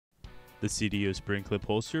The Seidio Spring Clip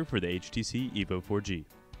Holster for the HTC Evo 4G.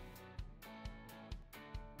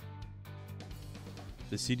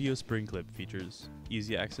 The Seidio Spring Clip features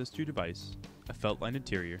easy access to your device, a felt-lined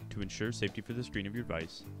interior to ensure safety for the screen of your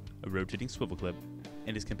device, a rotating swivel clip,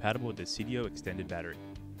 and is compatible with the Seidio extended battery.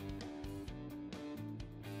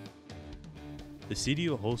 The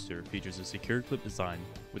Seidio holster features a secure clip design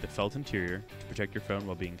with a felt interior to protect your phone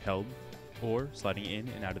while being held or sliding in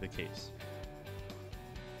and out of the case.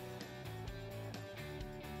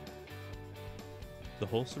 The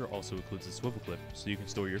holster also includes a swivel clip so you can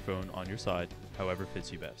store your phone on your side however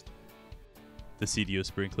fits you best. The Seidio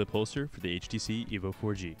Spring Clip Holster for the HTC Evo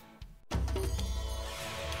 4G.